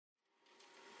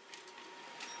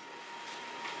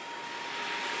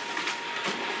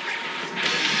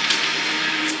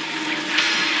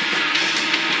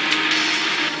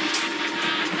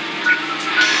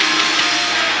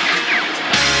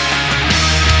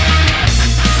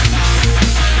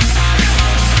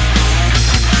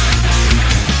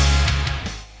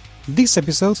This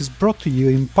episode is brought to you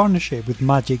in partnership with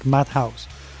Magic Madhouse.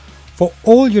 For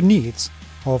all your needs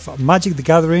of Magic the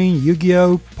Gathering,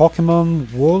 Yu-Gi-Oh!,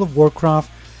 Pokemon, World of Warcraft,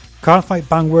 Cardfight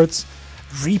Vanguards,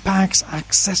 repacks,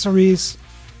 accessories,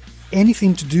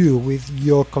 anything to do with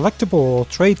your collectible or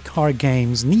trade card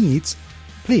games needs,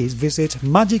 please visit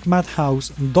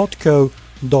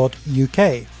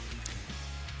magicmadhouse.co.uk.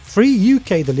 Free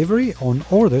UK delivery on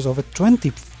orders over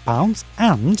 £20,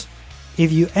 and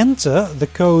if you enter the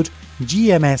code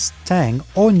GMS10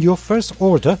 on your first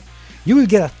order, you will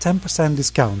get a 10%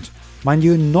 discount. Mind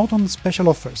you, not on special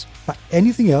offers, but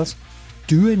anything else,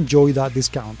 do enjoy that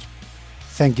discount.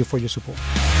 Thank you for your support.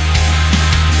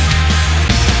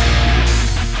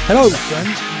 Hello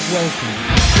friends, welcome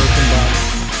back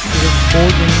to the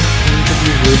board game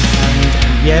interview room, and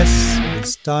yes,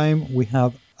 this time we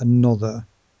have another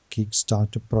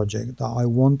Kickstarter project that I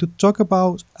want to talk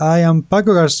about. I am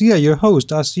Paco Garcia, your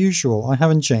host, as usual. I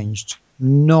haven't changed,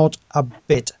 not a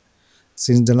bit,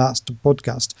 since the last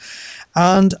podcast.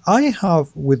 And I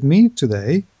have with me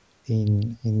today,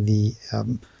 in the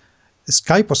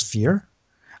Skyposphere,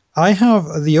 I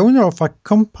have the owner of a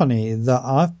company that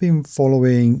I've been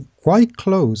following quite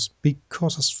close,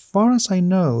 because as far as I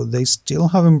know, they still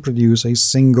haven't produced a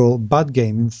single bad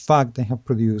game. In fact, they have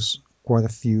produced quite a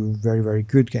few very, very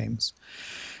good games.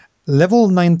 Level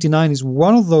 99 is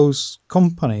one of those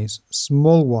companies,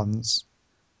 small ones,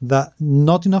 that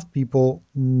not enough people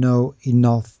know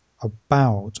enough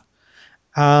about.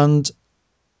 And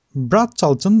Brad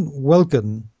Talton,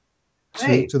 welcome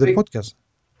to the podcast.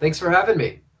 Thanks for having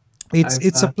me.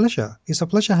 It's a pleasure. It's a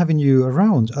pleasure having you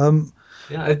around.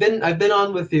 Yeah, I've been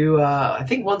on with you I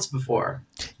think once before.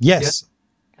 Yes. Yeah.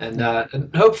 And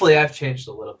hopefully I've changed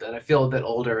a little bit. I feel a bit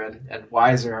older and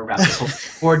wiser around this whole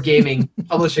board gaming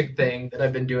publishing thing that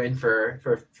I've been doing for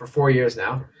 4 years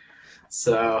now.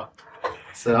 So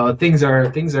things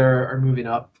are moving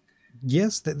up.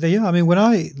 Yes, they are. I mean,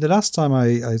 the last time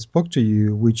I spoke to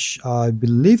you, which I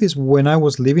believe is when I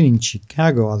was living in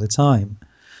Chicago at the time,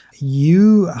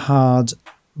 you had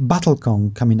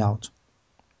BattleCon coming out.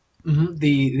 Mm-hmm.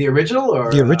 The original,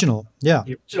 or the original, yeah.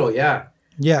 The original, yeah.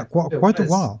 Yeah, quite a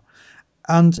while.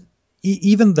 And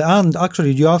and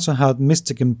actually you also had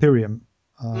Mystic Empyrean,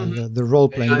 the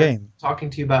role-playing game.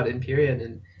 Talking to you about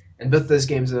Empyrean, and both those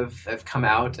games have come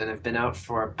out and have been out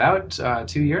for about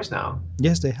 2 years now.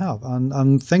 Yes, they have.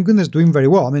 And thank goodness doing very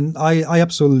well. I mean, I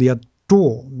absolutely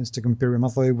adore Mystic Empyrean. I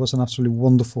thought it was an absolutely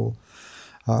wonderful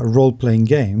role-playing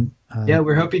game. Yeah,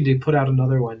 we're hoping to put out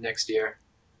another one next year.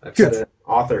 I've got an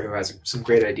author who has some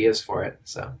great ideas for it.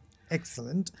 So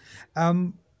excellent.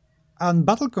 And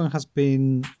BattleCon has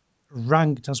been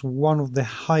ranked as one of the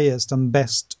highest and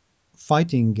best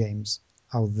fighting games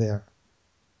out there.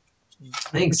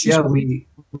 Thanks. Yeah, we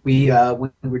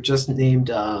were just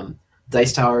named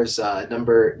Dice Tower's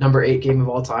number 8 game of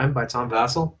all time by Tom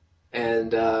Vassell,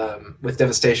 and with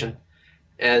Devastation,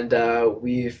 and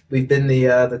we've been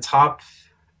the top.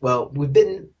 Well,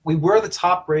 we were the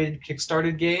top rated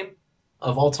Kickstarter game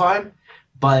of all time,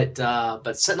 but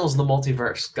Sentinels of the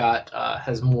Multiverse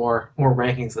has more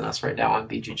rankings than us right now on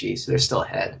BGG, so they're still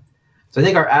ahead. So I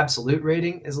think our absolute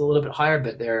rating is a little bit higher,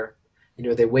 but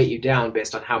they weight you down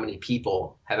based on how many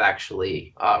people have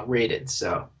actually rated.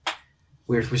 So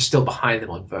we're still behind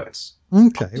them on votes.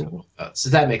 Okay. So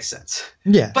that makes sense.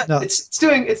 Yeah. But it's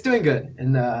doing good,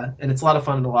 and it's a lot of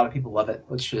fun, and a lot of people love it,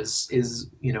 which is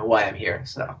why I'm here.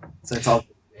 So it's all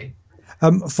good for me.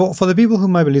 For the people who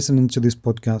might be listening to this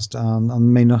podcast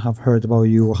and may not have heard about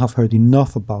you or have heard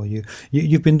enough about you,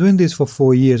 you've been doing this for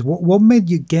 4 years. What made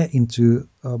you get into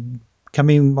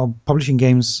publishing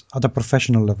games at a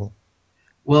professional level?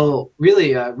 Well,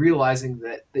 really realizing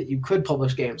that you could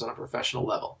publish games on a professional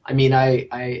level. I mean,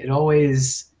 it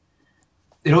always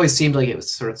seemed like it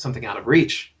was sort of something out of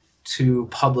reach to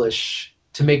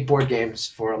make board games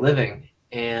for a living.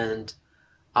 And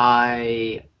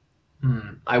I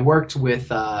worked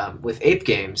with Ape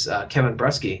Games, Kevin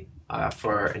Brusky,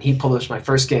 and he published my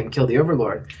first game, Kill the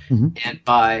Overlord. Mm-hmm. And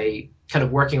by kind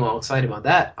of working alongside him on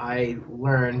that, I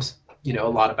learned a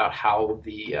lot about how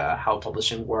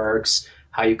publishing works,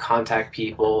 how you contact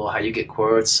people, how you get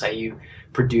quotes, how you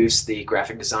produce the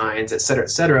graphic designs, et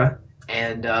cetera,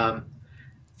 and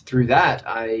through that,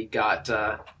 I got,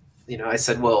 I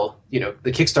said, well, the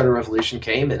Kickstarter revolution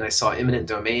came, and I saw Imminent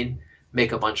Domain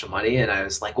make a bunch of money, and I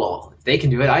was like, well, if they can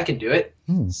do it, I can do it.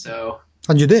 So,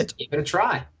 and you did. Give it a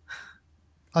try.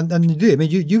 And you did. I mean,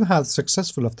 you had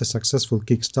successful after successful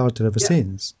Kickstarter ever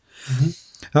since. Mm-hmm.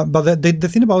 But the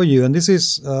thing about you, and this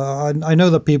is, I know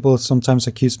that people sometimes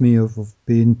accuse me of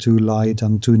being too light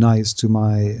and too nice to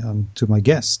my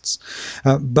guests,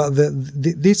 but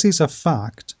this is a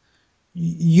fact.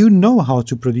 You know how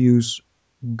to produce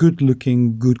good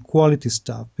looking, good quality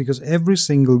stuff because every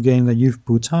single game that you've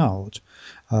put out,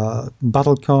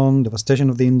 BattleCon, Devastation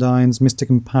of the Indines, Mystic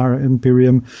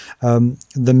Empyrean,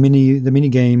 the mini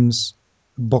games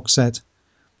box set,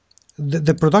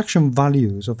 the production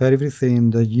values of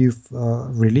everything that you've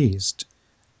released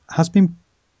has been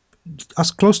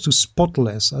as close to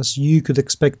spotless as you could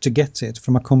expect to get it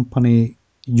from a company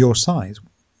your size,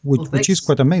 Well, which is thanks.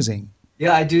 quite amazing.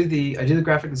 Yeah, I do the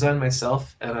graphic design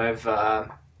myself, and I've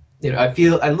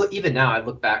I look even now I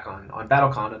look back on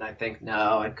BattleCon and I think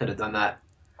no, I could have done that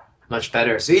much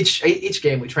better. So each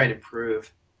game we try and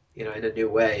improve, in a new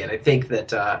way, and I think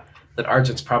that that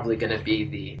Argent's probably going to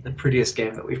be the prettiest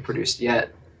game that we've produced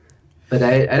yet. But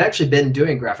I'd actually been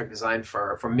doing graphic design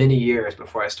for many years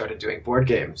before I started doing board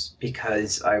games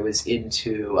because I was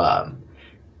into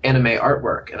anime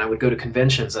artwork, and I would go to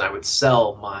conventions and I would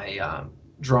sell my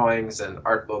drawings and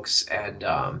art books and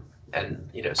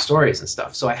stories and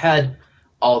stuff. So I had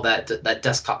all that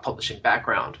desktop publishing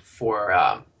background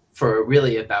for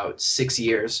really about 6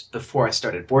 years before I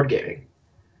started board gaming.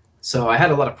 So I had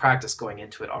a lot of practice going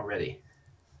into it already.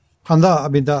 And that, I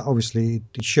mean, that obviously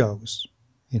it shows.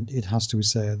 It has to be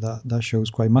said that that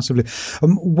shows quite massively.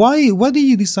 Why did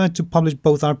you decide to publish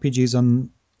both RPGs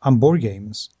and board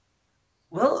games?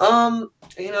 Well,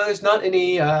 there's not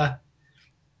any.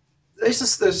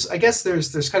 There's I guess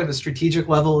there's kind of a strategic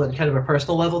level and kind of a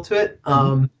personal level to it.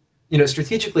 Mhm.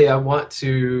 Strategically, I want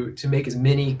to make as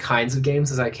many kinds of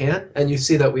games as I can, and you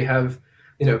see that we have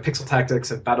Pixel Tactics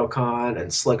and BattleCon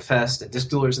and Slugfest and Disc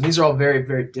Duelers, and these are all very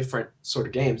very different sort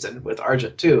of games. And with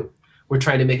Argent too, we're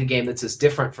trying to make a game that's as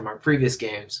different from our previous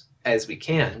games as we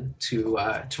can to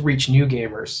reach new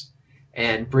gamers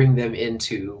and bring them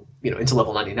into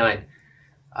level 99.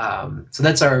 So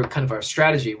that's our kind of our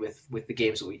strategy with the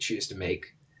games that we choose to make.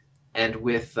 And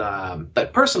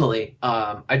but personally,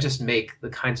 I just make the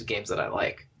kinds of games that I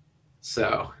like.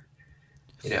 So,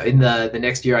 in the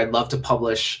next year, I'd love to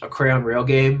publish a Crayon Rail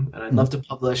game, and I'd love Mhm. to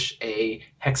publish a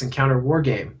Hex Encounter war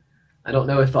game. I don't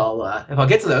know if I'll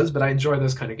get to those, but I enjoy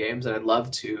those kind of games, and I'd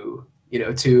love to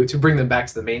bring them back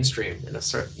to the mainstream in a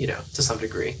certain to some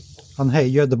degree. And hey,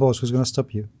 you're the boss. Who's going to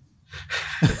stop you?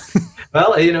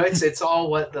 Well, it's all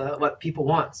what people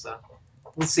want. So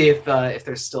we'll see if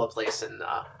there's still a place in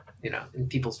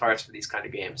people's hearts for these kind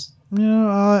of games. Yeah,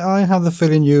 I have the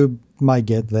feeling you might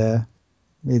get there.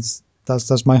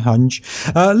 That's my hunch.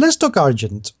 Let's talk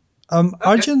Argent.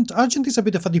 Okay. Argent is a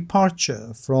bit of a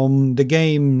departure from the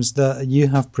games that you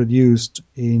have produced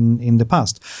in the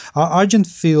past. Argent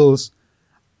feels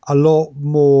a lot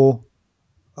more,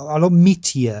 a lot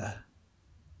meatier.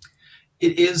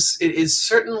 It is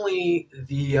certainly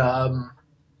the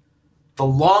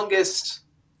longest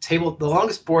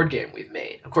board game we've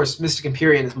made. Of course, Mystic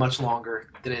Empyrean is much longer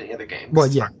than any other game because Well,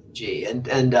 it's an yeah. RPG,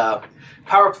 and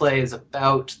Power Play is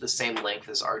about the same length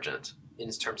as Argent in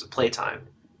terms of playtime.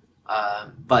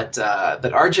 But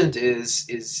Argent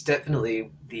is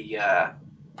definitely the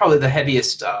probably the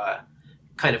heaviest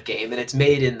kind of game, and it's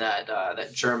made in that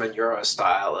German Euro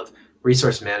style of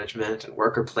resource management and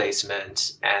worker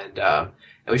placement, and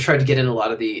we tried to get in a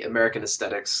lot of the American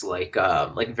aesthetics, like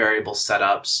variable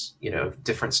setups,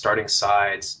 different starting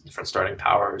sides, different starting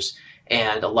powers,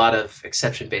 and a lot of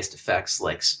exception based effects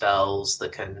like spells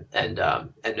that can and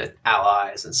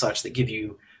allies and such that give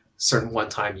you certain one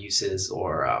time uses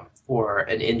or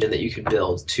an engine that you can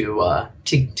build to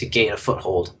gain a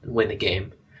foothold and win the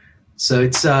game. So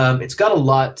it's got a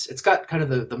lot. It's got kind of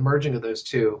the merging of those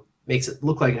two makes it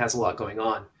look like it has a lot going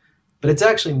on, but it's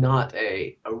actually not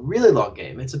a really long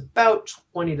game. It's about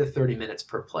 20 to 30 minutes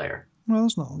per player. Well,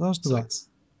 that's not So bad.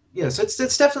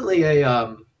 it's definitely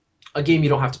a game you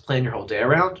don't have to plan your whole day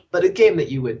around, but a game that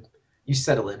you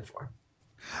settle in for.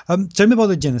 Tell me about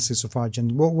the genesis of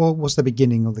Argent. What was the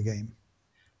beginning of the game?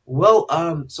 Well,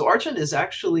 so Argent is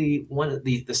actually one of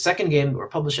the second game that we're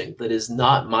publishing that is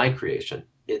not my creation.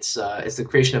 It's the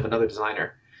creation of another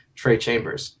designer, Trey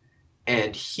Chambers,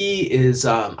 and he is.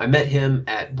 I met him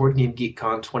at Board Game Geek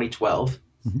Con 2012,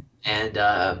 Mhm. and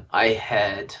I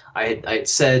had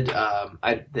said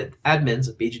that admins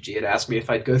of BGG had asked me if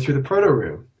I'd go through the proto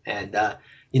room and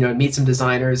meet some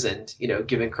designers and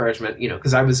give encouragement,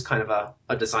 because I was kind of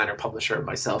a designer publisher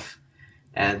myself,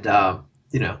 and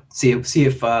see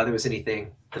if there was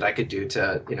anything that I could do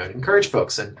to encourage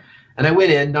folks. And I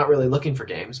went in not really looking for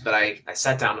games, but I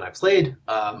sat down and I played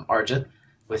Argent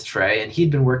with Trey, and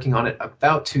he'd been working on it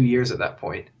about 2 years at that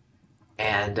point.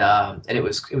 and it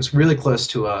was really close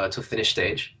to a finish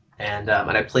stage. And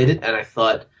I played it, and I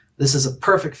thought this is a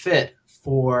perfect fit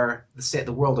for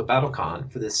the world of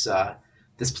BattleCon, for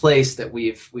this place that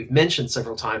we've mentioned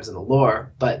several times in the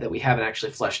lore, but that we haven't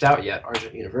actually fleshed out yet,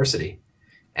 Argent University.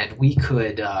 And we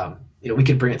could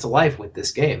bring it to life with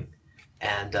this game.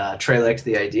 And Trey liked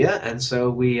the idea, and so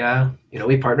we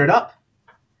partnered up,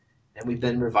 and we've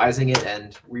been revising it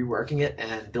and reworking it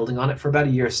and building on it for about a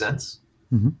year since.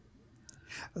 Mhm.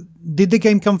 Did the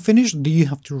game come finished? Do you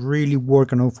have to really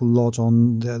work an awful lot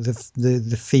on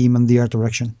the theme and the art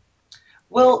direction?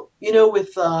 Well,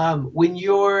 with when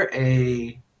you're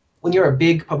a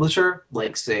big publisher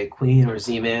like say Queen or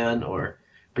Z-Man or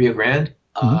Rio Grande,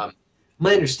 Mhm.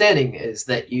 my understanding is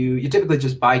that you typically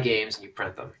just buy games and you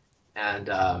print them, and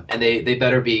they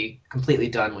better be completely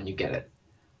done when you get it.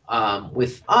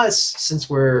 With us, since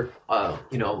we're a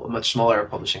much smaller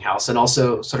publishing house and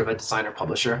also sort of a designer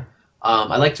publisher,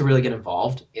 I like to really get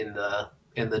involved in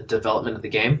the development of the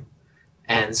game.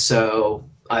 And so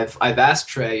I've asked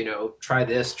Trey, try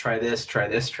this, try this, try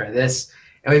this, try this,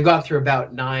 and we've gone through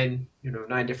about nine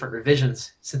different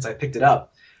revisions since I picked it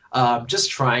up,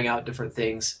 just trying out different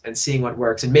things and seeing what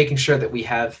works and making sure that we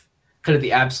have kind of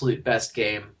the absolute best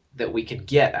game that we can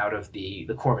get out of the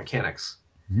core mechanics.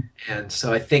 Mhm. And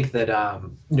so I think that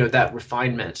that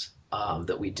refinement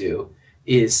that we do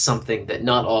is something that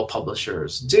not all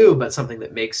publishers do, but something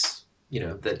that makes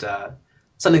that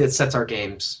something that sets our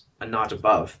games a notch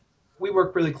above. We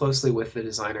work really closely with the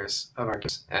designers of our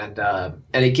games, and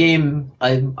a game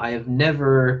I have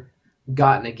never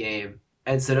gotten a game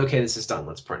and said, okay, this is done,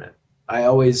 let's print it. I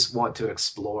always want to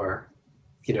explore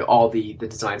all the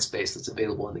design space that's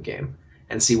available in the game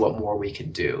and see what more we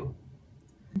can do.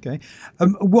 Okay.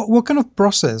 What kind of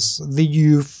process did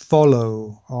you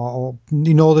follow,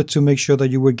 in order to make sure that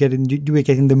you were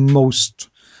getting the most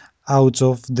out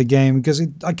of the game? Because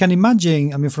I can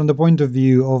imagine, I mean, from the point of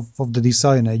view of the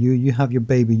designer, you have your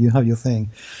baby, you have your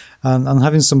thing, and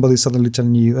having somebody suddenly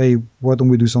telling you, hey, why don't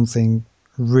we do something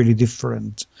really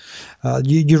different?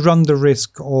 You run the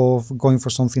risk of going for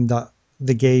something that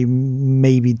the game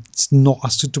maybe it's not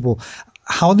as suitable.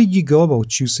 How did you go about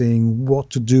choosing what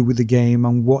to do with the game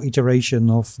and what iteration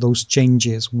of those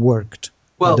changes worked the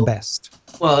Well, best?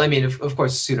 Well, I mean, of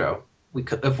course, if we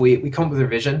come up with a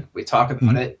vision, we talk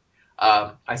about Mhm. it.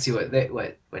 I see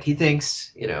what he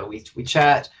thinks. We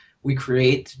chat, we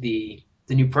create the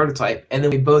new prototype, and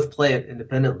then we both play it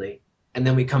independently, and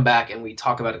then we come back and we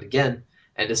talk about it again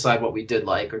and decide what we did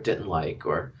like or didn't like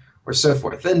or so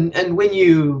forth. And when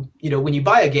you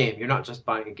buy a game, you're not just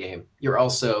buying a game. You're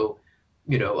also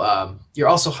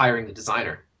hiring the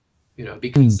designer. Mm.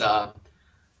 Because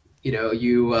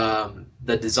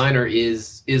the designer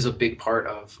is a big part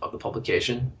of the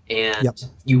publication, and Yep.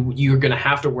 you're going to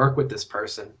have to work with this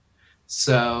person.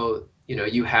 So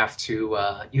you have to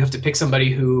pick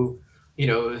somebody who's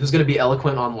going to be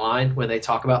eloquent online when they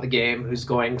talk about the game, who's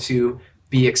going to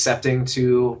be accepting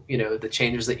to the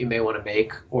changes that you may want to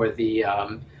make, or the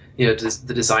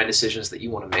design decisions that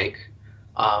you want to make.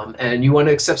 And you want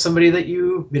to accept somebody that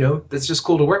that's just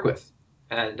cool to work with.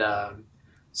 And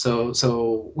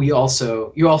so you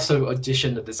also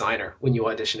audition a designer when you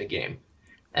audition a game.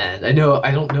 And I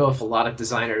don't know if a lot of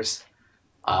designers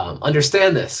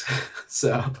understand this.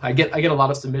 So I get a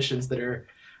lot of submissions that are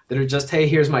just, hey,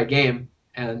 here's my game,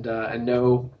 and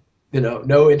no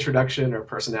introduction or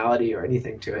personality or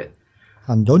anything to it.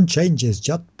 And don't change it,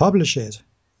 just publish it.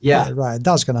 Yeah, Yeah, right.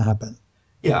 That's gonna happen.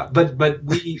 yeah, but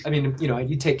I mean,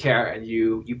 you take care and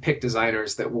you pick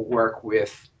designers that will work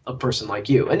with a person like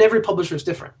you, and every publisher is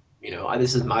different.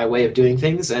 This is my way of doing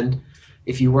things, and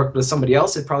if you work with somebody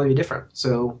else, it'd probably be different.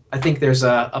 So I think there's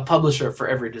a publisher for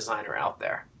every designer out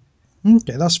there.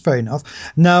 Okay, that's fair enough.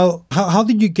 Now, how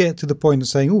did you get to the point of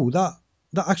saying, "Oh, that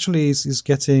actually is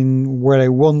getting where I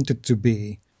want it to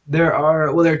be"? There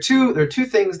are two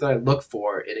things that I look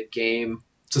for in a game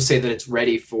to say that it's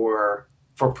ready for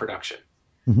production.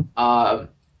 Mhm. Um,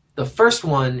 the first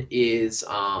one is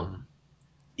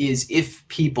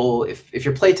if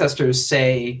your playtesters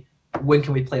say, when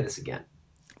can we play this again?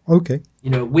 Okay.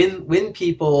 When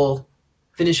people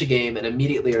finish a game and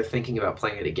immediately are thinking about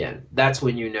playing it again, that's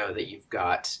when you know that you've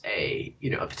got a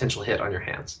potential hit on your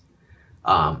hands.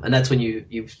 And that's when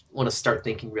you want to start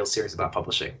thinking real serious about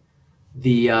publishing.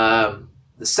 The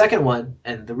second one,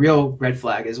 and the real red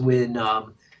flag, is when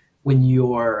your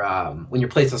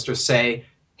playtesters say,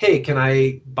 "Hey, can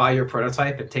I buy your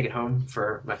prototype and take it home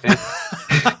for my family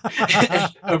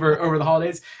over the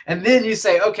holidays?" And then you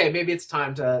say, "Okay, maybe it's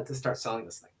time to start selling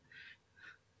this thing."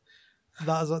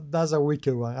 That's a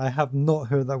wicked one. I have not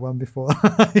heard that one before.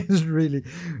 It's really,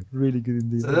 really good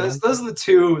indeed. So those are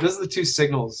the two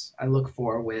signals I look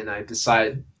for when I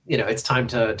decide, it's time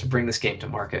to bring this game to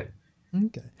market.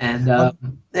 Okay. And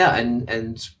yeah,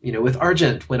 and with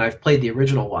Argent, when I've played the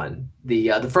original one,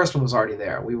 the first one was already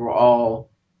there. We were all,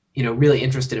 really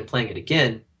interested in playing it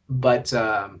again, but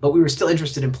we were still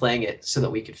interested in playing it so that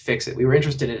we could fix it. We were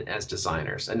interested in it as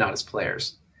designers and not as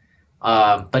players.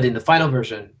 But in the final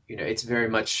version, it's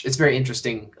very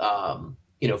interesting. For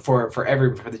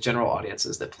the general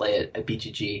audiences that play it at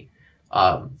BGG,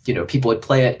 people would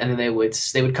play it and then they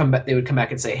would come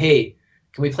back and say, "Hey,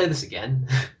 can we play this again?"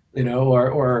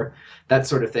 or that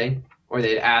sort of thing. Or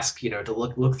they'd ask, to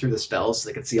look through the spells so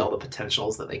they could see all the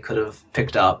potentials that they could have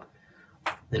picked up.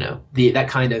 That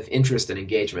kind of interest and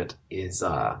engagement is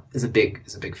a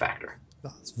big factor.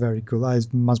 That's very cool.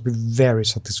 That must be very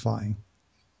satisfying.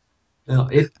 No,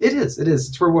 it is.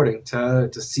 It's rewarding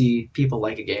to see people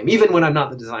like a game, even when I'm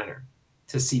not the designer.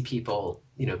 To see people,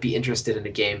 be interested in a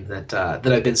game that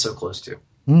I've been so close to.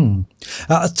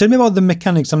 Tell me about the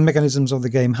mechanics and mechanisms of the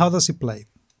game. How does it play?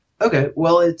 Okay,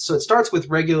 well, it starts with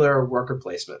regular worker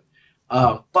placement,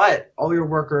 but all your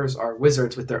workers are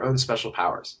wizards with their own special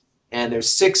powers. And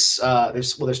there's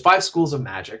there's 5 schools of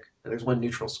magic, and there's 1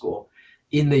 neutral school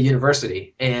in the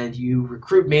university, and you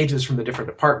recruit mages from the different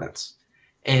departments,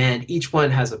 and each one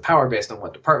has a power based on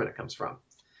what department it comes from.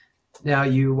 Now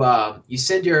you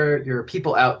send your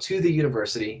people out to the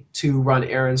university to run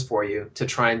errands for you to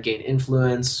try and gain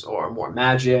influence or more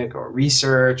magic or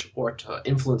research or to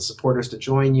influence supporters to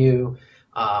join you,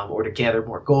 or to gather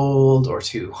more gold or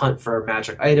to hunt for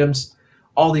magic items.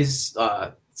 All these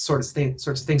sorts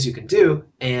of things you can do,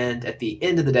 and at the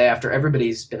end of the day, after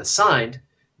everybody's been assigned,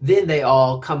 then they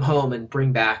all come home and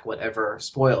bring back whatever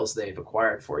spoils they've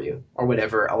acquired for you or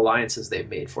whatever alliances they've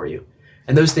made for you.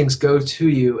 And those things go to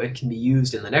you and can be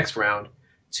used in the next round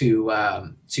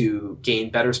to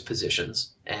gain better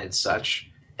positions and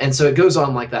such. And so it goes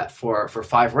on like that for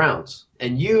 5 rounds.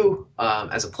 And you,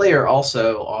 as a player,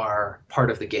 also are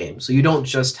part of the game. So you don't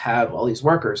just have all these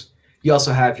workers. You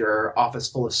also have your office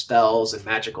full of spells and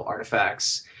magical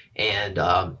artifacts and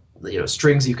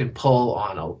strings you can pull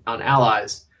on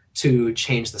allies to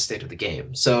change the state of the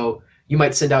game. So you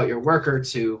might send out your worker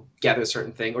to gather a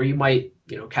certain thing, or you might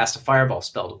cast a fireball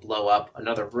spell to blow up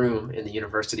another room in the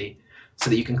university so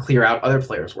that you can clear out other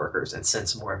players' workers and send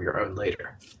some more of your own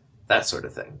later. That sort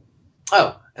of thing.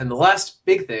 Oh, and the last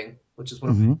big thing, which is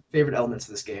one of my favorite elements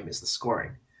of this game, is the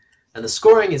scoring. And the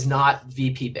scoring is not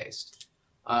VP based,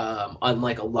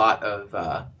 unlike a lot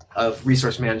of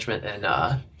resource management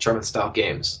and German-style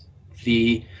games.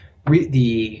 The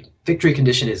victory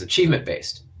condition is achievement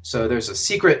based. So there's a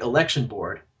secret election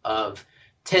board of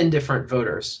 10 different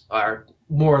voters, or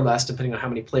more or less depending on how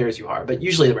many players you are, but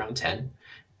usually around 10.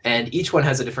 And each one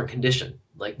has a different condition.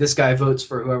 Like this guy votes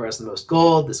for whoever has the most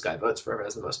gold, this guy votes for whoever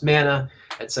has the most mana,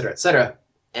 etc., etc.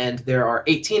 And there are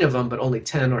 18 of them, but only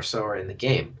 10 or so are in the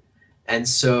game. And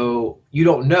so you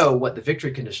don't know what the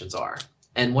victory conditions are.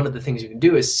 And one of the things you can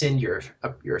do is send your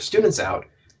students out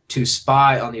to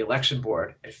spy on the election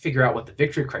board and figure out what the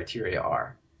victory criteria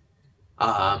are.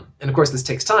 And of course, this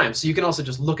takes time. So you can also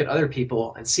just look at other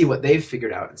people and see what they've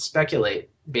figured out and speculate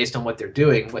based on what they're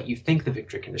doing, what you think the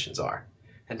victory conditions are,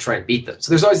 and try and beat them.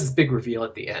 So there's always this big reveal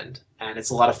at the end, and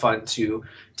it's a lot of fun to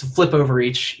flip over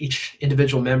each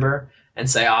individual member and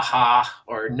say aha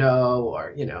or no,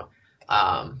 or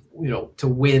to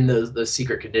win those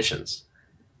secret conditions.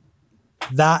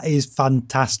 That is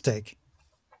fantastic.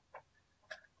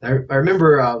 I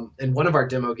remember in one of our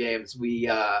demo games,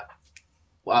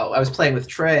 I was playing with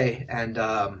Trey, and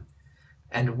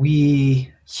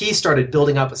he started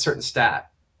building up a certain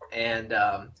stat, and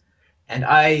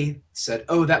I said,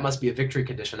 "Oh, that must be a victory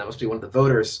condition. That must be one of the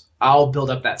voters. I'll build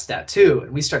up that stat too."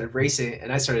 And we started racing,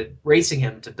 and I started racing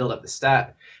him to build up the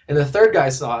stat. And the third guy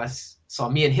saw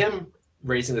me and him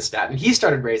raising the stat, and he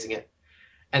started raising it.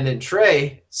 And then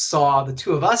Trey saw the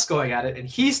two of us going at it, and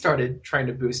he started trying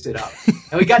to boost it up.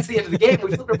 And we got to the end of the game,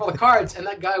 we flipped up all the cards, and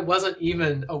that guy wasn't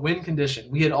even a win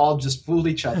condition. We had all just fooled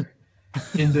each other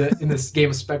in this game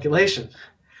of speculation.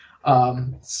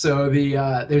 So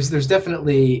there's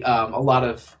definitely a lot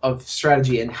of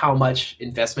strategy and how much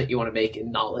investment you want to make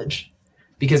in knowledge,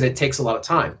 because it takes a lot of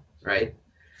time, right?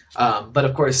 But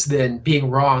of course, then being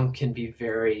wrong can be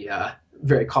very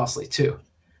very costly too.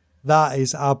 That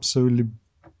is absolutely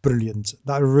brilliant.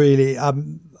 That really,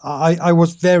 I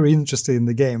was very interested in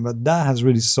the game, but that has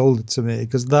really sold it to me,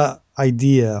 because that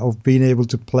idea of being able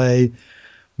to play,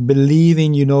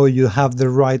 believing you have the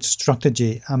right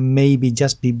strategy, and maybe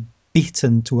just be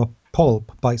beaten to a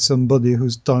pulp by somebody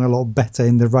who's done a lot better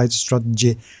in the right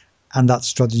strategy, and that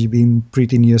strategy being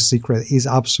pretty near secret is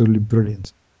absolutely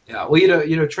brilliant. Yeah,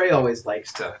 well, Trey always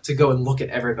likes to go and look at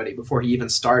everybody before he even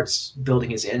starts building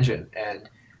his engine, and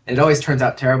it always turns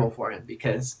out terrible for him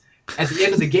because at the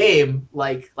end of the game,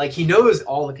 like he knows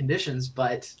all the conditions,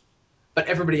 but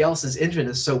everybody else's engine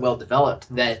is so well developed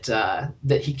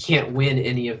that he can't win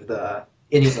any of the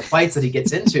fights that he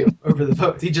gets into over the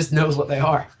votes. He just knows what they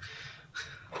are.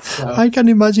 So I can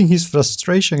imagine his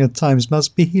frustration at times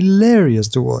must be hilarious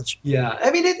to watch. yeah,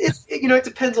 I mean it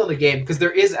depends on the game because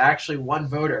there is actually one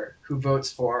voter who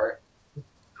votes for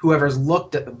whoever's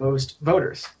looked at the most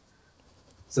voters.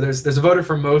 So there's a voter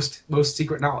for most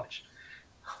secret knowledge.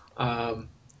 And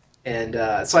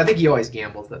so I think he always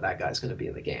gambles that guy's going to be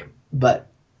in the game. But,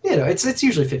 it's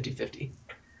usually 50-50.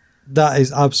 That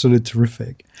is absolutely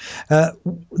terrific.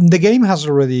 The game has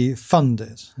already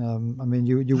funded. I mean,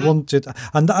 you wanted,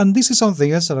 and this is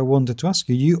something else that I wanted to ask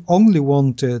you. You only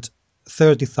wanted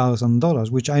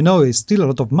 $30,000, which I know is still a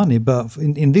lot of money, but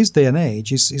in this day and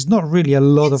age, is not really a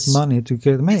lot of money to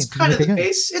get made. It's kind of the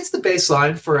base. It's the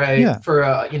baseline for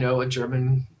a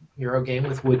German Euro game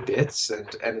with wood bits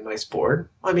and a nice board.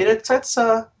 I mean,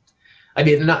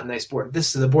 not a nice board.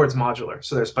 The board's modular,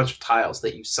 so there's a bunch of tiles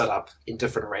that you set up in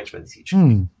different arrangements each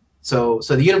game. So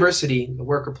the university, the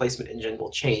worker placement engine will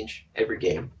change every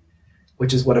game,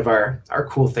 which is one of our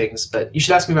cool things. But you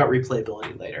should ask me about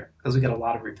replayability later because we got a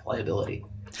lot of replayability.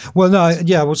 Well, no,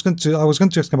 I was going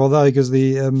to ask about that because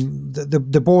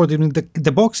the board,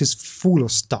 the box is full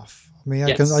of stuff. I mean,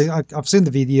 Yes. I've seen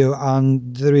the video,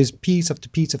 and there is piece after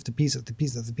piece after piece after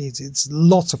piece after piece. It's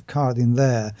lots of card in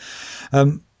there.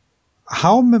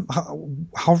 How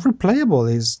replayable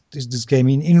is this game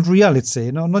in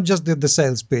reality? Not just the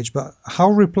sales pitch, but how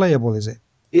replayable is it?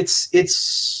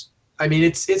 It's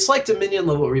like Dominion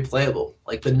level replayable.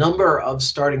 Like the number of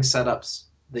starting setups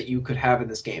that you could have in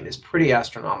this game is pretty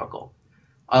astronomical.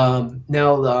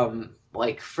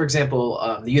 Like for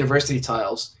example, the university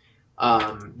tiles.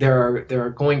 There are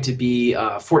going to be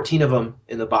 14 of them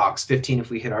in the box, 15 if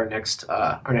we hit our next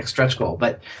stretch goal,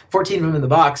 but 14 of them in the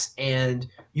box, and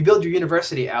you build your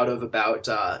university out of about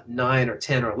 9 or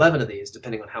 10 or 11 of these,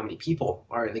 depending on how many people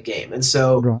are in the game. And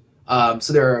so,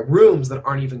 so there are rooms that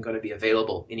aren't even going to be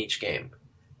available in each game,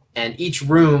 and each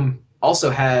room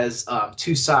also has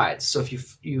two sides. So if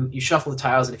you shuffle the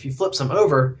tiles, and if you flip some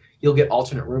over, you'll get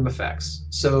alternate room effects.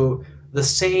 So the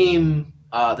same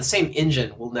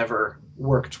engine will never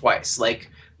work twice.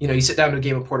 Like, you sit down to a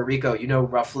game of Puerto Rico, you know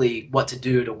roughly what to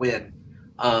do to win,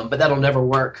 but that'll never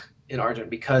work in Argent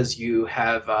because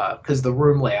because the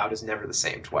room layout is never the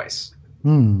same twice.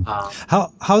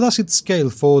 How does it scale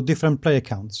for different player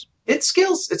counts? It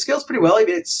scales pretty well. I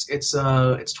mean, it's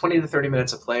 20 to 30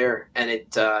 minutes a player, and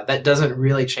it that doesn't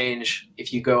really change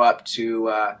if you go up to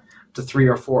 3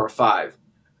 or 4 or 5.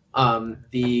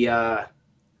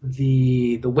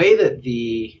 The way that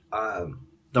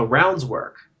the rounds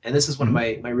work, and this is one of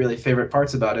my really favorite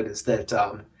parts about it, is that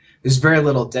there's very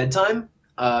little dead time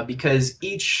because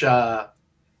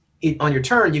on your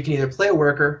turn you can either play a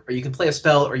worker, or you can play a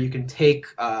spell, or you can take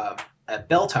a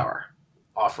bell tower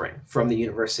offering from the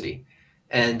university.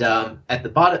 And at the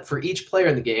bottom, for each player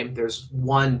in the game, there's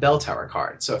one bell tower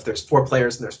card. So if there's 4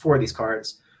 players and there's 4 of these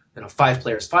cards, 5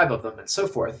 players, 5 of them, and so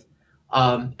forth.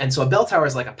 And so a bell tower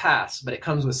is like a pass, but it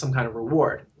comes with some kind of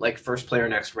reward, like first player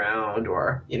next round,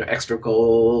 or extra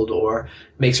gold, or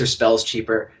makes your spells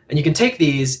cheaper. And you can take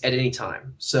these at any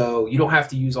time, so you don't have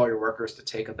to use all your workers to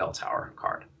take a bell tower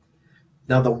card.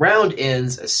 Now the round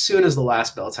ends as soon as the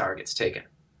last bell tower gets taken.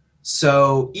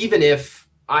 So even if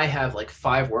I have like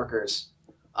 5 workers,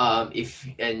 if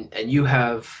you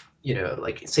have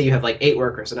say you have like 8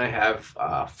 workers and I have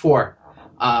 4.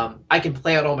 I can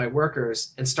play out all my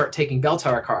workers and start taking bell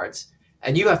tower cards,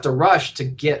 and you have to rush to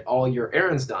get all your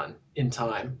errands done in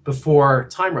time before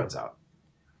time runs out.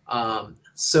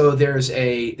 So there's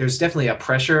definitely a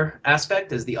pressure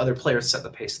aspect as the other players set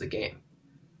the pace of the game.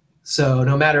 So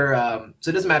no matter so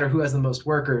it doesn't matter who has the most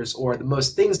workers or the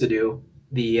most things to do,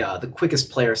 the quickest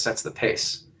player sets the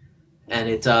pace, and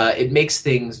it makes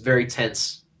things very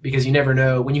tense because you never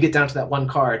know when you get down to that one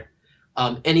card.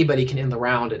 Anybody can end the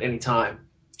round at any time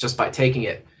just by taking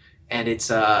it, and it's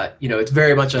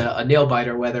very much a nail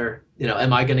biter. Whether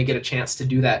am I going to get a chance to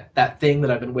do that thing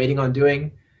that I've been waiting on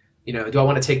doing? Do I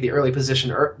want to take the early position,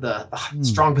 the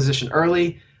strong position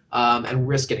early, and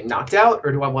risk getting knocked out,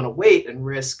 or do I want to wait and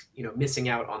risk missing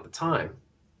out on the time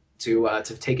to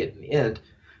take it in the end?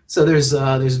 So there's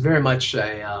very much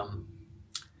a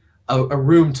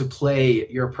room to play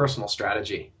your personal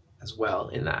strategy as well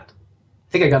in that.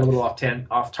 I think I got a little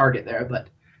off target there, but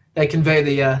They convey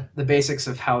the basics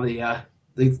of how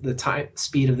the time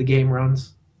speed of the game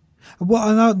runs.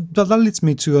 Well, and that leads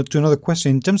me to another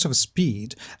question. In terms of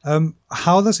speed,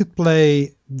 how does it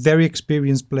play very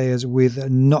experienced players with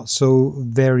not so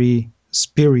very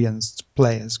experienced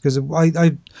players? Because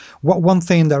one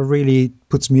thing that really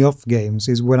puts me off games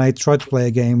is when I try to play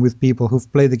a game with people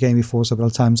who've played the game before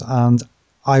several times, and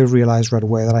I realize right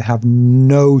away that I have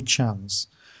no chance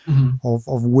Mhm.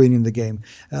 of winning the game.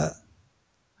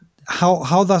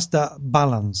 How does that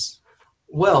balance?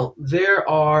 Well, there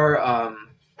are.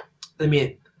 I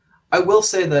mean, I will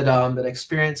say that that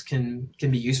experience can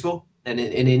be useful, and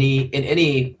in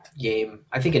any game,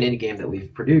 I think in any game that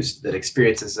we've produced, that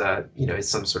experience is is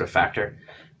some sort of factor.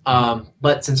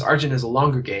 But since Argent is a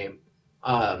longer game,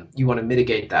 you want to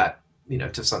mitigate that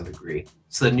to some degree,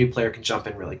 so the new player can jump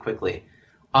in really quickly.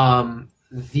 The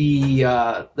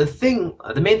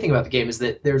main thing about the game is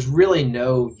that there's really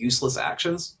no useless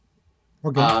actions.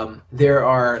 Okay, There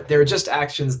are just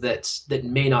actions that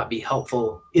may not be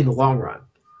helpful in the long run.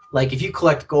 Like if you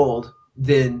collect gold,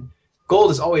 then gold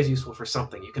is always useful for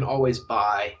something. You can always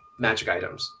buy magic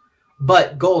items,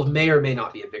 but gold may or may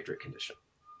not be a victory condition.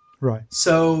 right.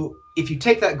 So if you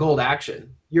take that gold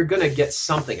action, you're going to get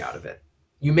something out of it.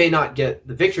 You may not get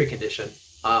the victory condition,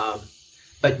 um,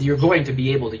 but you're going to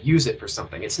be able to use it for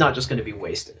something. It's not just going to be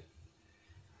wasted.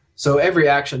 So every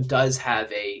action does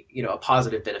have a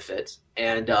positive benefit,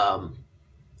 and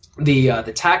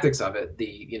the tactics of it,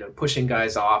 the pushing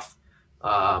guys off,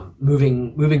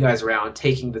 moving guys around,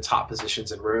 taking the top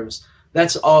positions in rooms.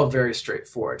 That's all very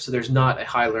straightforward. So there's not a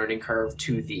high learning curve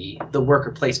to the worker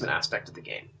placement aspect of the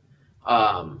game.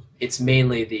 It's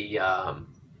mainly the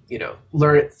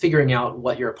figuring out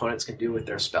what your opponents can do with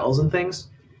their spells and things.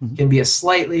 Mhm. Can be a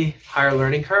slightly higher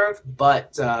learning curve,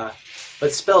 but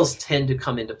spells tend to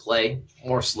come into play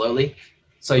more slowly,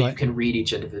 so you Right. can read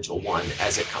each individual one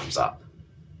as it comes up.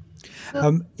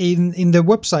 In the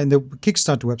website, the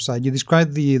Kickstarter website, you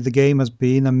describe the game as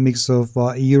being a mix of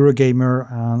Eurogamer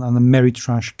and a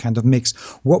Ameritrash kind of mix.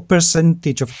 What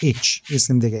percentage of each is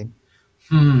in the game?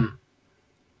 Hmm.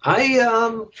 I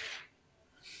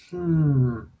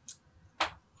hmm.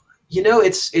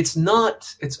 It's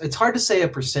not it's hard to say a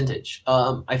percentage.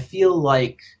 I feel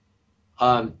like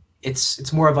um,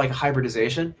 it's more of like a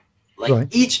hybridization. Like Right.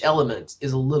 each element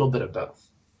is a little bit of both.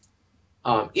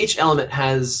 Each element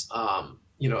has a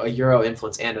Euro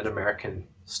influence and an American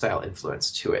style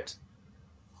influence to it.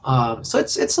 So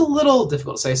it's a little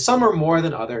difficult to say. Some are more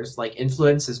than others. Like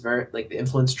influence is very like the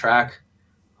influence track,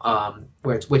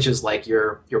 which is like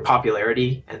your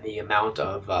popularity and the amount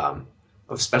of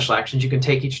special actions you can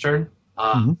take each turn.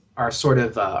 Hmm. Are sort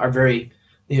of are very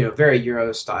very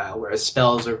Euro style, whereas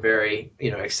spells are very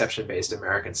exception based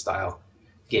American style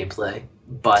gameplay.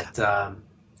 But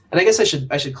and I guess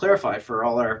I should clarify for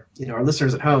all our our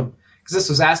listeners at home, because this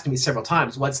was asked to me several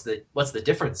times. What's the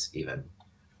difference even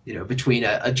between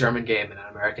a German game and an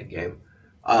American game?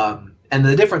 And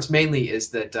the difference mainly is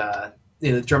that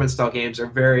the German style games are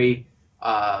very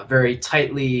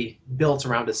tightly built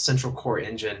around a central core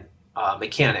engine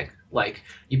mechanic. Like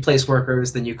you place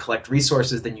workers, then you collect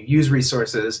resources, then you use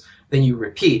resources, then you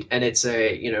repeat, and it's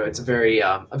a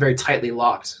very tightly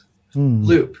locked Mm.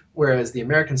 loop. Whereas the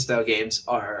American style games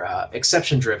are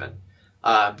exception driven.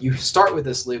 You start with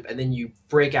this loop and then you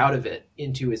break out of it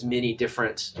into as many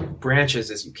different branches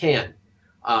as you can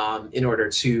in order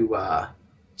to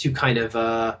kind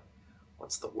of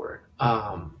what's the word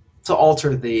to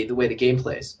alter the way the game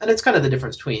plays. And it's kind of the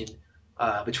difference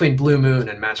between Blue Moon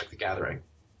and Magic the Gathering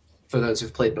for those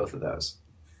who've played both of those.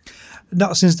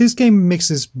 Now, since this game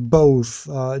mixes both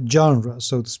genres,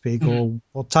 so to speak, Mhm.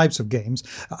 or types of games,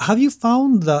 have you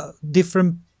found that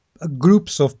different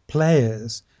groups of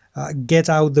players get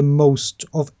out the most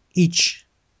of each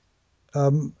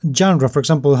genre? For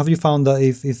example, have you found that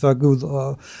if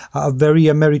a very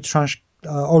Ameritrash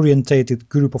orientated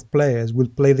group of players will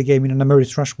play the game in an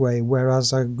Ameritrash way,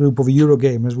 whereas a group of Euro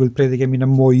gamers will play the game in a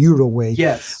more Euro way,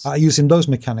 Yes, using those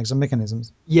mechanics and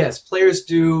mechanisms? yes, players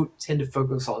do tend to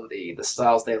focus on the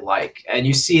styles they like, and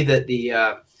you see that the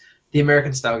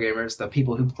American style gamers, the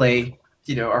people who play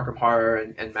Arkham Horror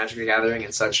and Magic the Gathering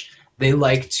and such, they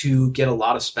like to get a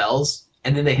lot of spells,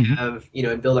 and then they Hmm. have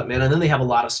and build up mana, and then they have a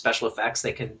lot of special effects.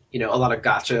 They can a lot of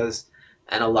gotchas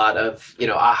and a lot of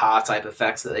aha type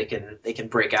effects that they can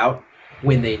break out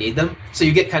when they need them. So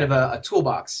you get kind of a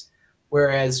toolbox.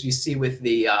 Whereas you see with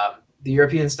the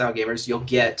European style gamers, you'll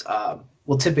get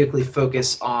will typically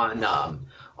focus on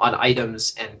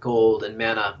items and gold and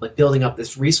mana, like building up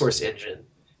this resource engine,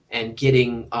 and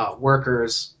getting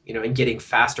workers, and getting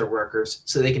faster workers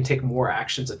so they can take more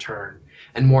actions a turn.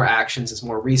 And more actions is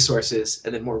more resources,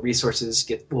 and then more resources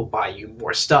will buy you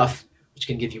more stuff, which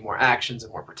can give you more actions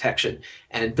and more protection.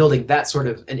 And building that sort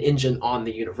of an engine on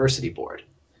the university board.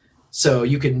 So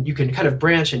you can kind of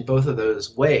branch in both of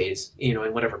those ways, in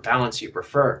whatever balance you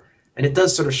prefer. And it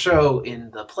does sort of show in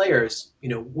the players,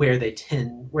 where they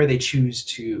choose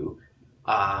to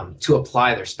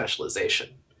apply their specialization.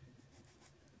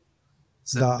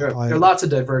 So That there are I lots of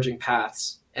diverging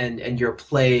paths, and your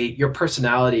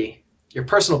personality, your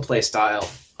personal play style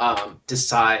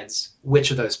decides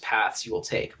which of those paths you will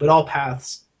take. But all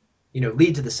paths,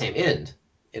 lead to the same end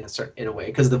in a way,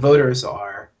 because the voters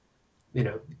are,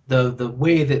 the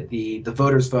way that the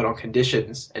voters vote on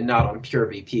conditions and not on pure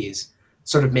VPs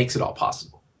sort of makes it all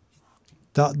possible.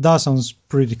 that sounds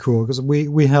pretty cool because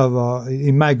we have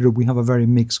in my group we have a very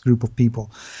mixed group of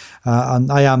people,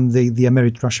 and I am the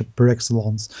Ameritrash per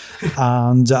excellence,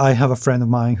 and I have a friend of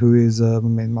mine who is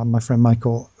my friend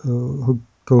Michael, who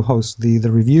co-hosts the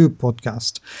review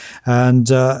podcast, and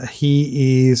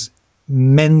he is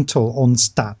mental on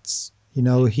stats.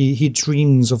 He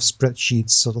dreams of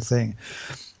spreadsheets, sort of thing.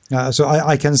 So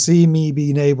I can see me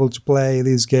being able to play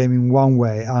this game in one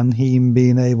way and him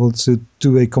being able to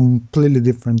do a completely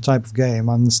different type of game,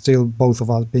 and still both of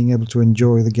us being able to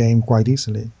enjoy the game quite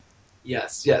easily.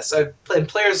 Yes, yes. And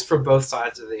players from both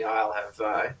sides of the aisle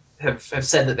have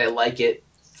said that they like it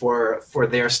for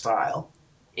their style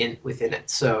within it.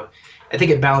 So I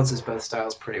think it balances both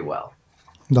styles pretty well.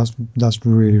 That's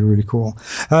really, really cool.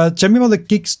 Tell me about the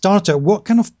Kickstarter. What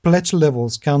kind of pledge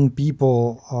levels can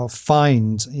people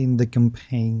find in the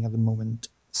campaign at the moment?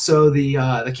 So the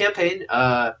campaign,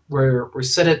 we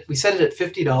set it at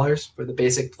 $50 for the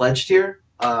basic pledge tier,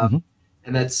 Hmm.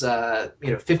 and that's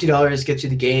 $50 gets you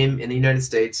the game in the United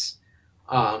States,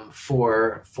 and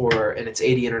it's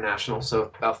 80 international,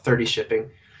 so about 30 shipping.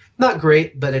 Not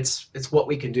great, but it's what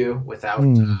we can do without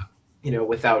Mm.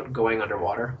 without going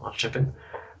underwater on shipping.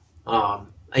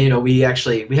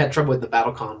 We had trouble with the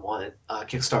BattleCon one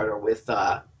Kickstarter with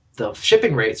the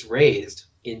shipping rates raised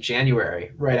in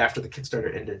January, right after the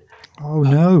Kickstarter ended. Oh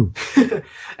no.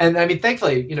 And I mean,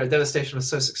 thankfully, Devastation was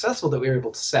so successful that we were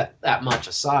able to set that much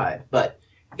aside. But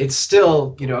it's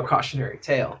still, a cautionary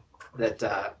tale that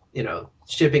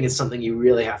shipping is something you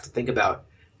really have to think about.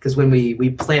 Because when we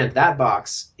planned that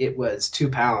box, it was 2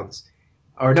 pounds,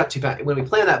 or not 2 pounds. When we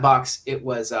planned that box, it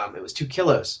was 2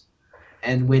 kilos.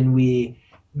 And when we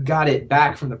got it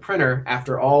back from the printer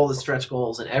after all the stretch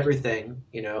goals and everything,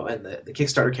 and the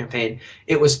Kickstarter campaign,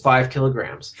 it was 5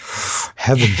 kilograms.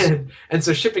 Heavens. And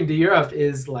so shipping to Europe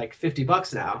is like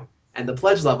 $50 now, and the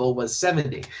pledge level was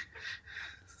 70.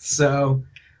 So,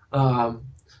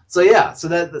 so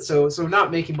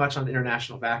not making much on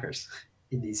international backers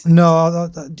in these things. No,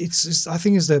 it's I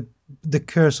think it's the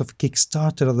curse of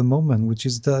Kickstarter at the moment, which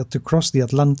is to cross the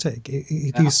Atlantic.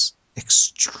 It Yeah. is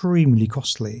extremely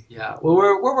costly. Yeah, well,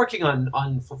 we're working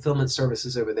on fulfillment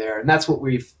services over there, and that's what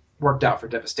we've worked out for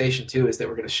Devastation too. Is that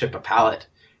we're going to ship a pallet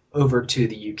over to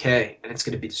the UK, and it's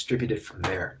going to be distributed from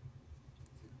there.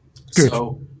 Good.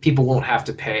 So people won't have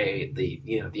to pay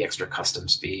the extra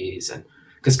customs fees, and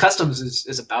because customs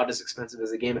is about as expensive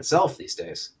as the game itself these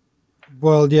days.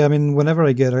 Well, yeah, I mean, whenever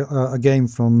I get a game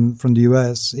from the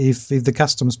US, if the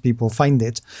customs people find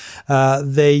it,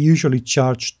 they usually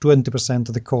charge 20%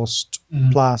 of the cost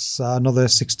plus another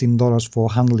 $16 for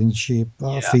handling ship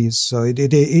Yeah. fees. So it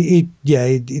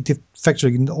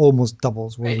effectively almost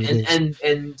doubles what Right. it is.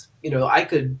 And I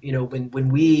could when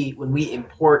we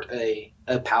import a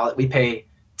pallet, we pay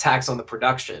tax on the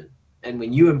production, and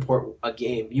when you import a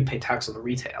game, you pay tax on the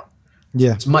retail.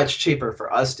 Yeah. It's much cheaper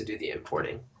for us to do the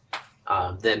importing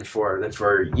than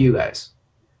for you guys.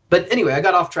 But anyway, I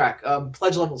got off track.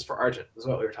 Pledge levels for Argent is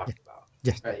what we were talking about.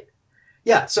 Yeah. Right.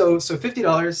 Yeah. So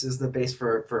 $50 is the base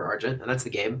for Argent, and that's the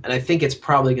game. And I think it's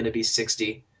probably going to be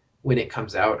 60 when it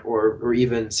comes out, or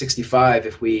even 65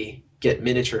 if we get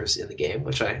miniatures in the game,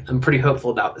 which I'm pretty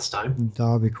hopeful about this time. That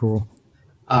would be cool.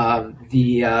 And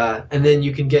then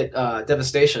you can get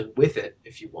Devastation with it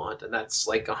if you want, and that's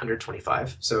like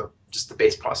 125. So just the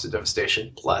base cost of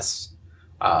Devastation plus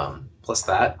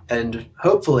that, and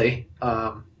hopefully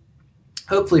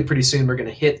pretty soon we're going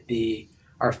to hit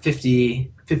our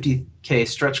 50k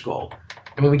stretch goal.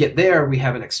 And when we get there, we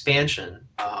have an expansion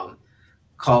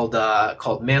called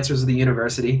Mancers of the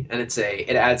University, and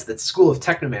it adds the School of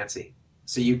Technomancy.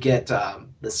 So you get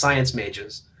the science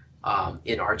mages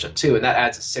in Argent too, and that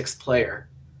adds a sixth player,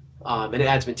 and it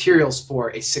adds materials for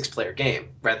a 6-player game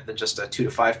rather than just a 2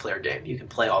 to 5 player game. You can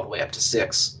play all the way up to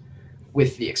 6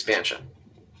 with the expansion.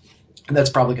 and that's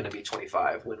probably going to be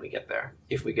 25 when we get there,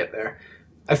 if we get there.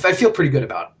 I feel pretty good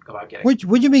about getting. What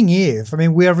do you mean if? I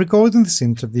mean, we are recording this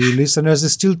interview, listeners.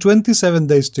 There's still 27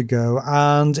 days to go,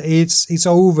 and it's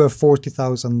over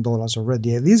 $40,000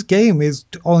 already. This game is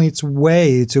on its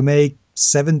way to make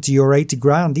 70 or 80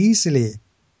 grand easily.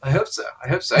 I hope so. I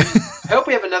hope so. I hope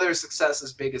we have another success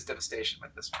as big as Devastation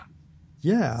like this one.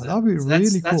 Yeah, So, that'd be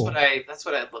really that's cool. That's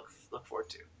what I look forward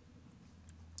to.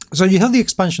 So you have the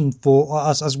expansion for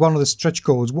as one of the stretch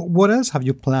goals. What else have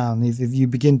you planned if you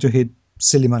begin to hit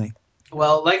silly money?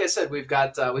 Well, like I said, we've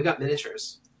got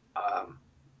miniatures,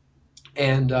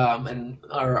 and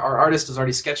our artist has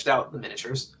already sketched out the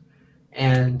miniatures,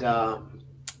 and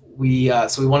we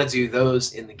want to do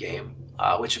those in the game,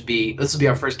 which this will be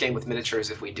our first game with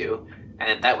miniatures if we do,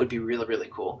 and that would be really really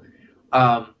cool.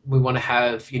 We want to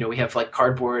have, we have like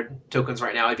cardboard tokens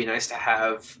right now. It'd be nice to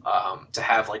have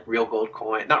like real gold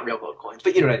coin, not real gold coins,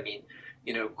 but you know what I mean.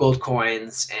 Gold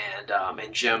coins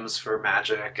and gems for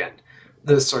magic and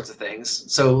those sorts of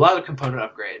things. So a lot of component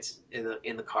upgrades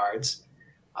in the cards,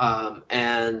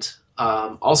 and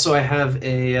also I have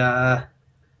a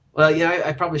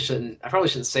I probably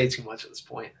shouldn't say too much at this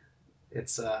point.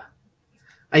 It's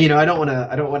I don't want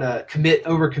to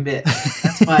overcommit.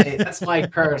 That's my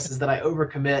curse, is that I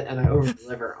overcommit and I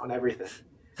overdeliver on everything.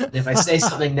 And if I say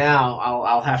something now,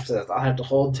 I'll have to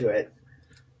hold to it.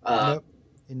 No,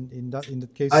 in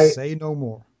that case, say no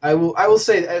more. I will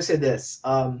say this.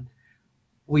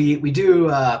 We do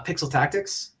Pixel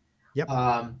Tactics. Yep.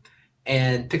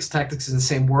 And Pixel Tactics is in the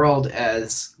same world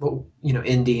as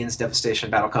Indies,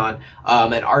 Devastation, BattleCon,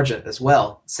 and Argent as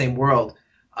well, same world.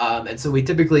 And so we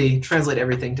typically translate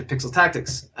everything to Pixel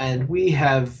Tactics, and we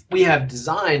have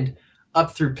designed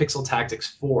up through Pixel Tactics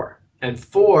 4, and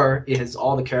 4 is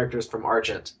all the characters from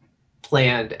Argent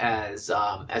planned as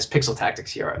Pixel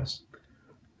Tactics heroes.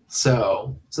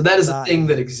 So that is a thing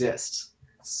that exists.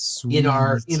 Sweet. in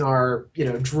our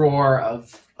drawer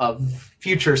of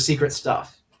future secret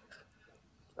stuff.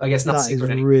 I guess not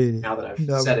secret anymore now that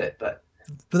I've said it, but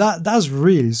that's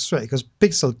really straight, because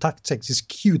Pixel Tactics is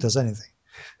cute as anything.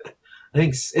 I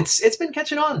think it's been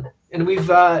catching on, and we've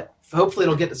hopefully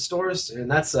it'll get to stores, and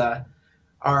that's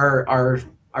our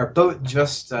boat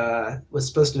just was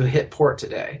supposed to hit port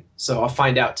today, so I'll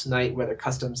find out tonight whether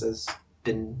customs has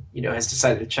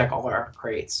decided to check all our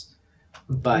crates.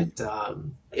 But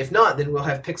if not, then we'll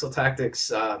have Pixel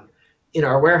Tactics in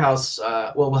our warehouse.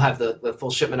 We'll have the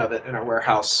full shipment of it in our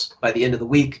warehouse by the end of the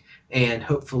week, and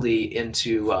hopefully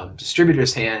into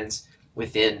distributors' hands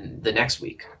within the next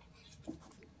week.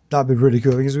 That'd be really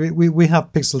cool, because we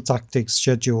have Pixel Tactics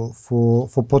scheduled for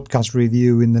podcast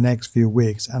review in the next few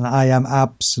weeks, and I am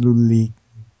absolutely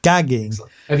gagging.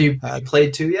 Excellent. Have you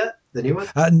played 2 yet? The new one?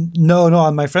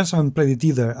 No, my friends haven't played it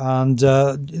either, and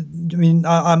I mean,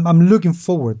 I'm looking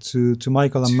forward to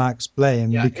Michael and Max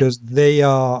playing, because they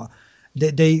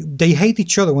hate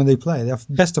each other when they play. They're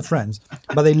best of friends,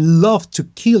 but they love to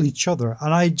kill each other,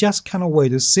 and I just cannot wait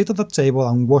to sit at the table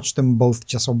and watch them both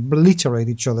just obliterate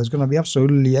each other. It's going to be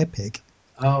absolutely epic.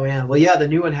 Oh man, well yeah, the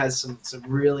new one has some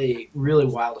really really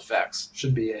wild effects.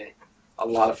 Should be a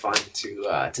lot of fun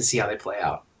to see how they play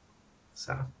out.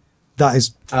 So. That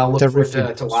is I'll look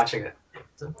forward to watching it.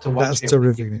 That's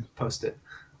terrific. Post it.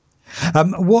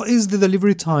 What is the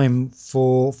delivery time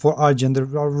for Argent, the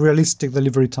realistic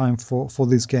delivery time for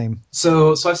this game?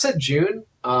 So I've said June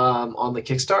on the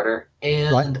Kickstarter,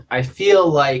 and I feel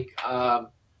like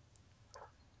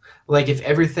if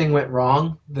everything went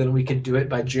wrong, then we could do it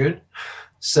by June.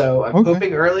 So I'm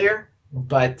hoping earlier,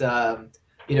 but the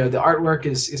artwork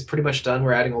is pretty much done.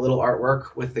 We're adding a little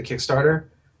artwork with the Kickstarter.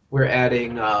 We're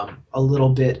adding a little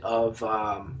bit of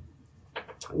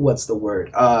what's the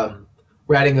word?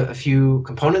 We're adding a few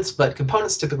components, but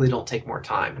components typically don't take more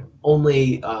time.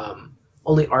 Only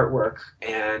artwork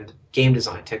and game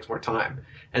design takes more time.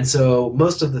 And so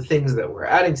most of the things that we're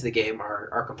adding to the game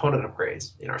are component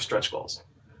upgrades in our stretch goals.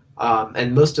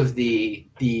 And most of the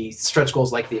stretch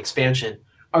goals, like the expansion,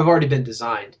 have already been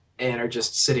designed and are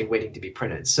just sitting waiting to be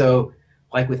printed. So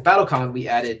like with BattleCon, we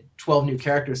added 12 new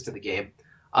characters to the game.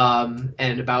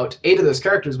 And about 8 of those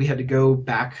characters we had to go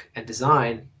back and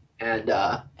design and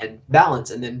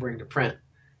balance and then bring to print,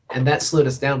 and that slowed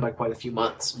us down by quite a few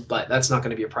months. But that's not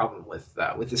going to be a problem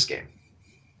with this game.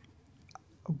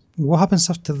 What happens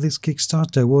after this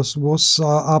Kickstarter? Was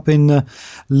up in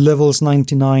Levels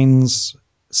 99's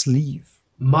sleeve?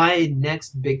 My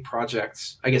next big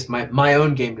project, I guess my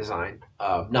own game design,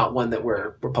 not one that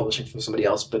we're publishing from somebody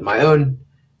else, but my own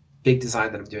big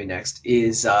design that I'm doing next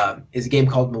is a game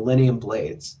called Millennium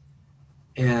Blades,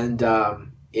 and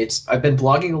I've been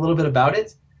blogging a little bit about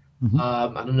it,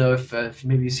 I don't know if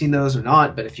maybe you've seen those or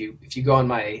not, but if you go on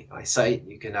my site,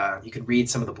 you can read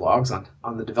some of the blogs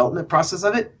on the development process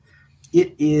of it.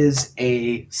 It is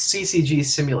a CCG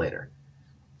simulator.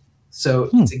 So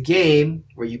it's a game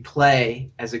where you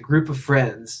play as a group of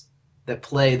friends that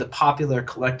play the popular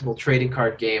collectible trading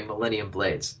card game Millennium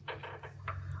Blades.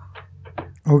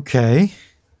 Okay.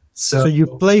 So you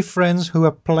play friends who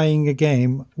are playing a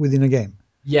game within a game.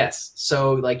 Yes.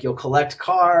 So like you'll collect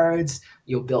cards,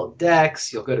 you'll build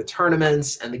decks, you'll go to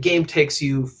tournaments, and the game takes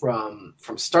you from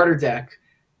starter deck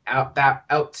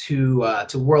out to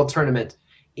world tournament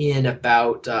in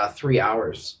about 3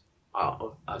 hours.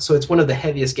 So it's one of the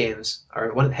heaviest games,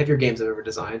 or one of the heavier games I've ever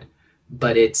designed.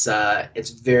 But it's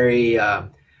very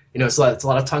it's a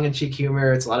lot of tongue-in-cheek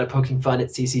humor. It's a lot of poking fun at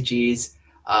CCGs.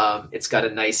 It's got a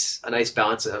nice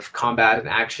balance of combat and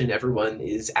action. Everyone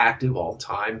is active all the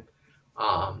time.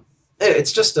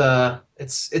 It's just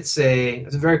it's a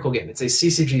very cool game. It's a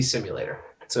CCG simulator.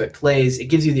 So it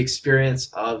gives you the experience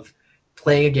of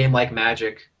playing a game like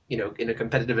Magic, in a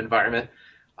competitive environment.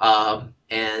 From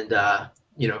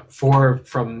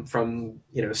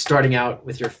starting out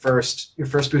with your first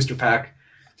booster pack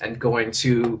and going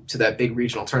to that big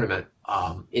regional tournament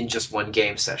in just one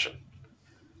game session.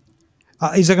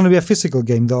 Is it going to be a physical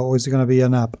game though, or is it going to be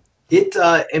an app?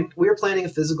 We're planning a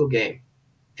physical game,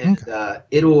 and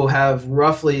it will have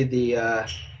roughly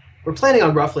we're planning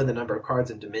on roughly the number of cards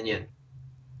in Dominion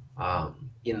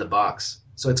in the box.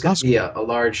 So it's going to be a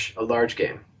large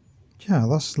game. Yeah,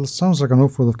 that sounds like an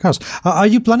awful lot of cards. Are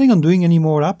you planning on doing any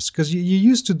more apps? Because you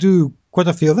used to do quite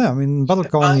a few of them. I mean,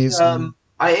 BattleCon is... I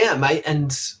am.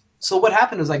 And so what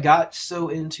happened was I got so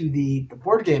into the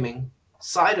board gaming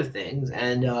side of things,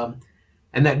 and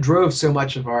that drove so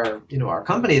much of our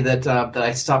company that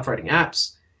I stopped writing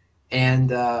apps.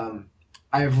 And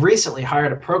I've recently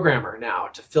hired a programmer now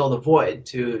to fill the void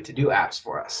to do apps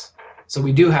for us. So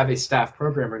we do have a staff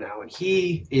programmer now, and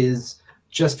he is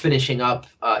just finishing up.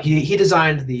 He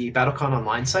designed the BattleCon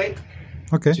online site,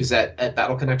 which is at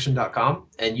battleconnection.com,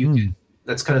 and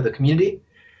that's kind of the community.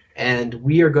 And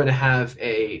we are going to have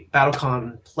a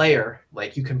BattleCon player,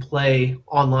 like you can play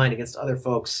online against other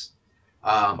folks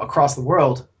across the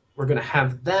world. We're going to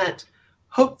have that,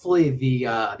 hopefully the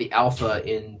alpha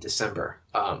in December,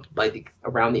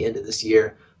 around the end of this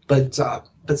year. But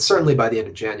certainly by the end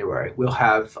of January, we'll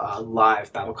have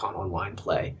live BattleCon online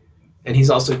play. And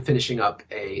he's also finishing up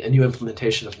a new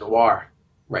implementation of Noir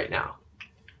right now.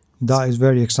 That is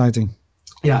very exciting.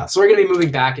 Yeah, so we're going to be moving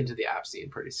back into the app scene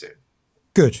pretty soon.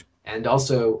 Good. And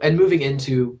moving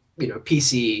into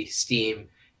PC, Steam,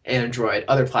 Android,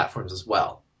 other platforms as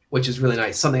well, which is really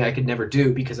nice. Something I could never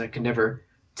do because I could never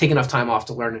take enough time off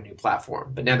to learn a new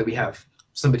platform. But now that we have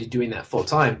somebody doing that full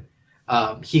time,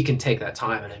 he can take that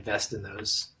time and invest in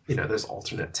those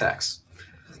alternate techs.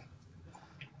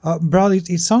 Brad,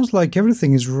 it sounds like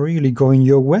everything is really going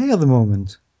your way at the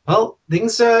moment. Well,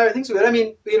 things are good. I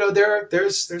mean,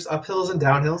 there's uphills and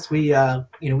downhills. We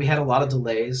had a lot of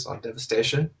delays on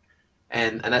Devastation,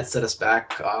 and that set us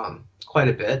back quite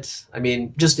a bit. I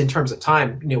mean, just in terms of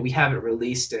time, we haven't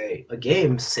released a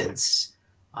game since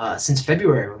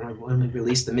February when we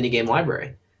released the minigame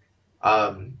library,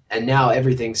 and now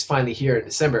everything's finally here in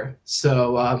December.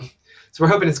 So we're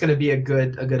hoping it's going to be a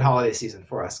good holiday season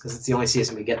for us because it's the only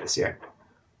season we get this year.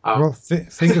 Well,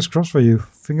 fingers crossed for you.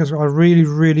 I really,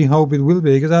 really hope it will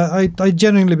be, because I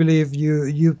genuinely believe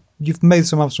you've made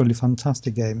some absolutely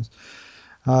fantastic games.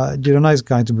 You're a nice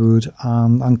guy to boot,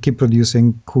 and keep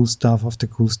producing cool stuff after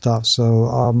cool stuff. So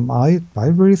I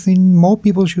really think more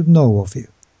people should know of you.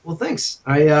 Well, thanks.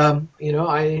 I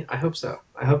hope so.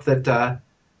 I hope that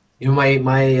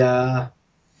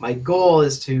my goal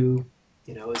is to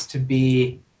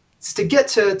get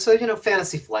to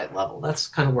Fantasy Flight level. That's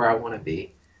kind of where I want to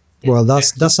be. Well,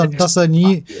 that's a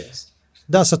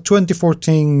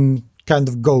 2014 kind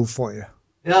of goal for you.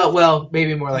 Well,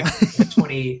 maybe more like a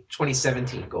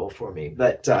 2017 goal for me.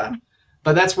 But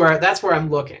that's where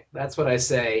I'm looking. That's what I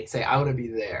say I want to be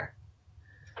there.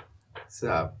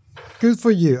 So good for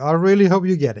you. I really hope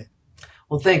you get it.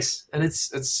 Well, thanks. And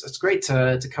it's great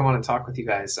to come on and talk with you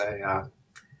guys. I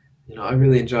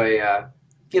really enjoy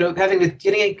getting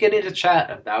to chat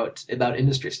about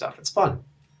industry stuff. It's fun.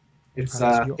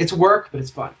 It's work, but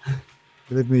it's fun.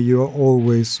 Believe me, you are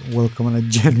always welcome, and I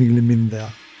genuinely mean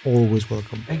that. Always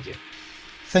welcome. Thank you.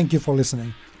 Thank you for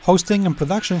listening. Hosting and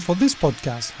production for this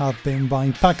podcast have been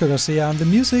by Paco Garcia, and the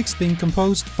music's been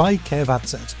composed by Kev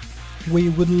Atzet. We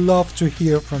would love to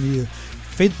hear from you.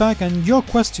 Feedback and your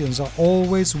questions are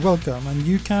always welcome, and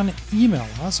you can email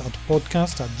us at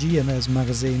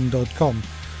podcast@gmsmagazine.com.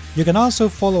 You can also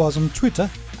follow us on Twitter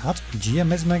at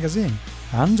GMS Magazine.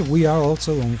 And we are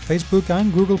also on Facebook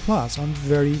and Google+. I'm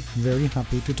very, very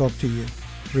happy to talk to you.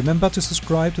 Remember to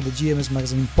subscribe to the GMS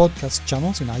Magazine podcast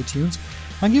channels in iTunes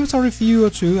and give us a review or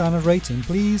two and a rating,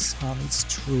 please, and it's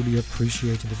truly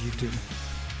appreciated if you do.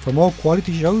 For more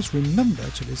quality shows, remember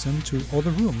to listen to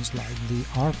other rooms like the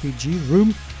RPG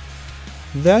Room,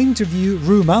 the Interview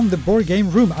Room and the Board Game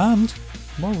Room, and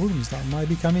more rooms that might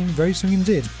be coming very soon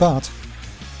indeed. But,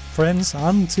 friends,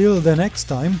 until the next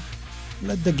time,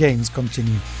 let the games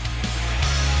continue.